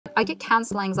I get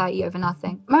cancel anxiety over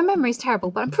nothing. My memory's terrible,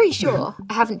 but I'm pretty sure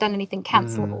I haven't done anything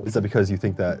cancelable. Is that because you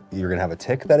think that you're gonna have a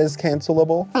tick that is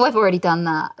cancelable? Oh, I've already done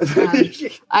that.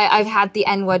 I've had the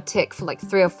N-word tick for like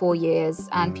 3 or 4 years,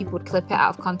 and people would clip it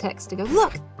out of context to go,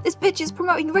 look, this bitch is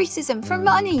promoting racism for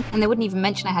money. And they wouldn't even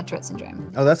mention I had Tourette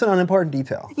syndrome. Oh, that's an unimportant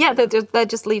detail. Yeah, they'd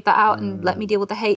just leave that out and let me deal with the hate.